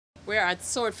We're at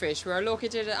Swordfish. We're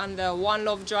located on the One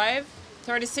Love Drive,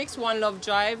 36 One Love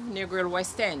Drive near Grill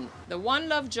West End. The One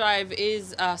Love Drive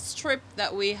is a strip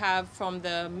that we have from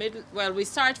the middle, well, we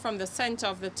start from the center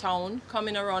of the town,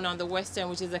 coming around on the west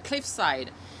end, which is the cliffside.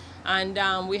 And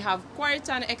we have quite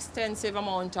an extensive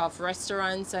amount of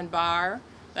restaurants and bar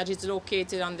that is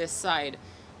located on this side.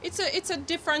 It's a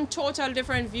total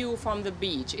different view from the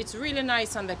beach. It's really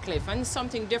nice on the cliff and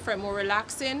something different, more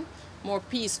relaxing, more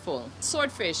peaceful.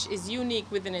 Swordfish is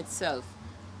unique within itself.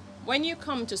 When you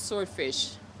come to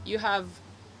Swordfish, you have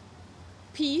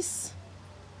peace,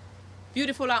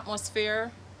 beautiful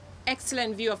atmosphere,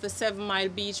 excellent view of the 7 Mile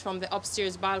beach from the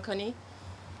upstairs balcony.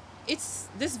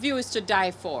 This view is to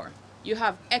die for. You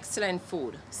have excellent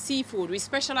food, seafood. We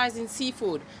specialize in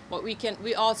seafood, but we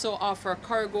also offer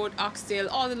curry goat, oxtail,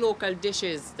 all the local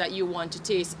dishes that you want to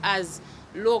taste as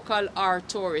local or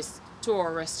tourist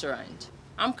tour restaurant.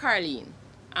 I'm Carleen.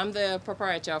 I'm the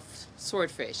proprietor of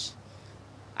Swordfish.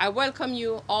 I welcome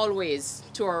you always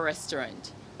to our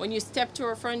restaurant. When you step to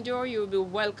our front door, you will be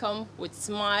welcome with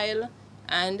smile,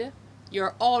 and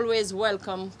you're always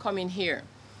welcome coming here.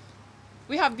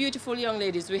 We have beautiful young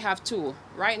ladies. We have two.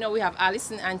 Right now we have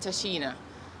Alison and Tashina.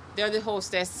 They're the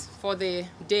hostess for the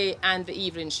day and the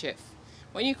evening shift.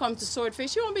 When you come to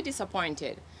Swordfish, you won't be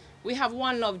disappointed. We have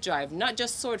One Love Drive, not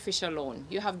just Swordfish alone.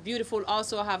 You have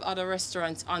also have other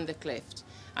restaurants on the cliff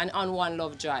and on One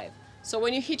Love Drive. So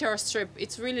when you hit our strip,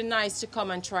 it's really nice to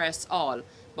come and try us all.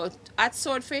 But at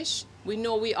Swordfish, we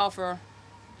know we offer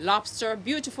lobster,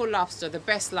 beautiful lobster, the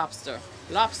best lobster.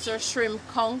 Lobster, shrimp,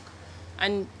 conch,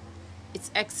 and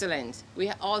it's excellent. We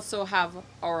also have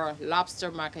our lobster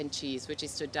mac and cheese, which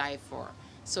is to die for.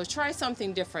 So try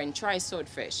something different, try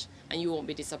Swordfish, and you won't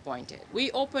be disappointed.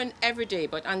 We open every day,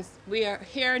 but we are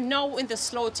here now in the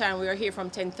slow time. We are here from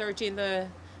 10:30 in the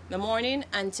morning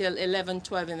until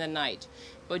 11:12 in the night.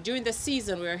 But during the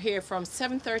season, we are here from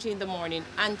 7:30 in the morning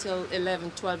until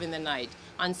 11:12 in the night.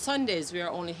 On Sundays, we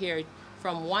are only here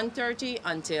from 1:30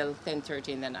 until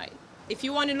 10:30 in the night. If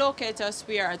you want to locate us,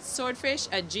 we are at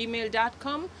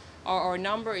swordfish@gmail.com, or our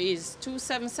number is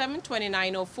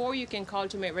 277-2904. You can call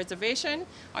to make reservation,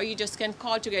 or you just can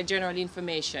call to get general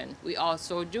information. We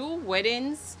also do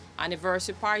weddings,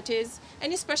 anniversary parties,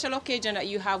 any special occasion that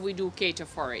you have, we do cater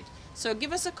for it. So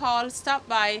give us a call, stop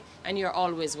by, and you're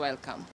always welcome.